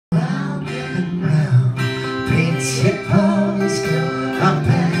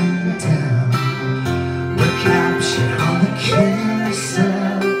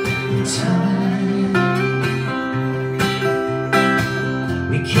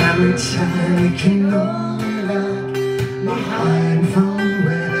Every time we can only look behind from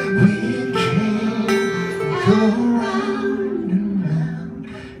where we came, go round and round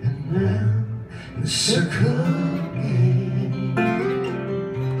and round in a circle again.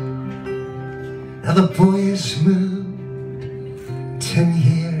 Now the boys moved 10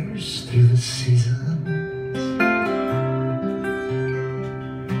 years through the seasons,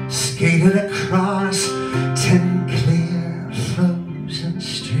 skated across 10 clear frozen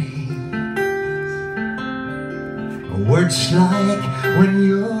streams. Words like, when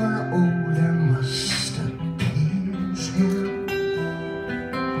you're older, must appease him,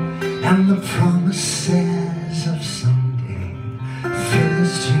 and the promises of someday fill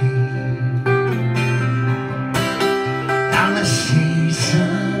his dream. And the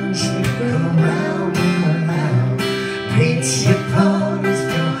seasons, they go round and around, paints your ponies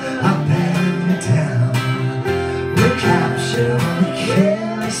go up and down. We're captured on the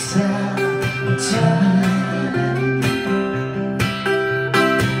carousel of time.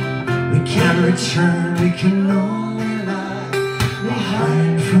 We can't return, we can only lie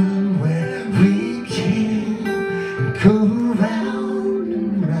behind from where we came, and go round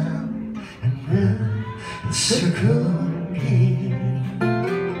and round and round and circle again.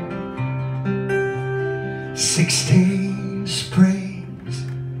 16 springs,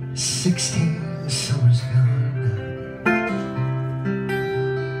 16 summers gone.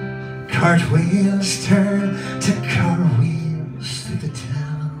 Cartwheels turn to car wheels through the town.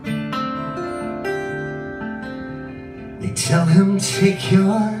 They tell him, take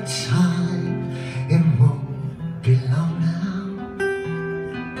your time, it won't be long now,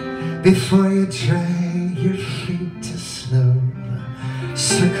 before you drag your feet to slow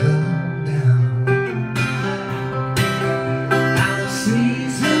circle down. Now the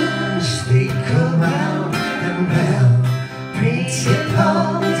seasons, they go round and round, painted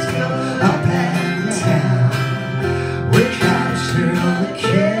ponies go up and down. We're captured on the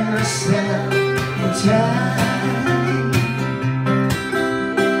carousel of time.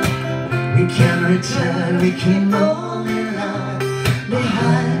 We can't return, we can only lie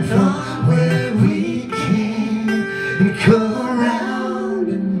behind from where we came, and go round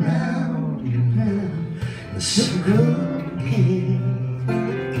and round and round in a circle again.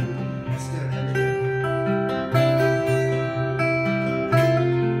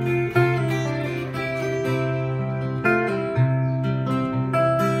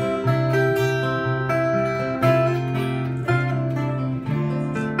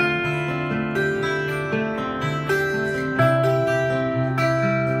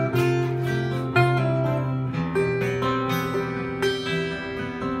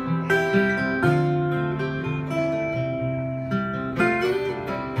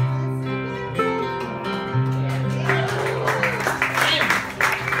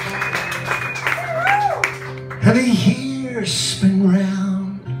 And the years spin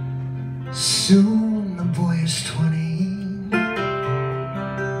round, soon the boy is 20,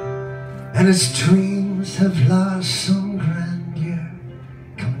 and his dreams have lost some grandeur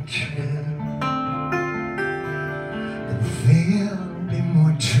coming true. But there'll be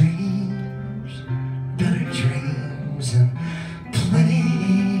more dreams, better dreams, and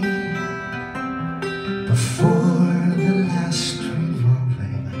plenty, before the last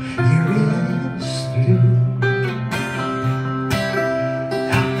revolving year is through.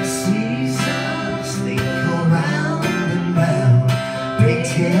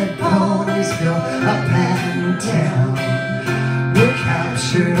 Painted ponies go up and down. We're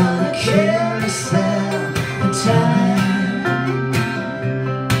captured on the carousel of time.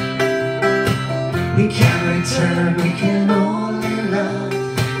 We can't return, we can only look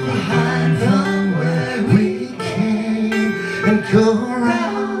behind from where we came, and go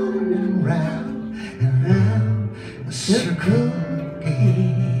round and round and round a circle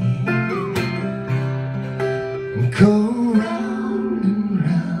again. And go round and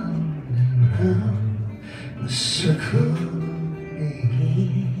round and round the circle.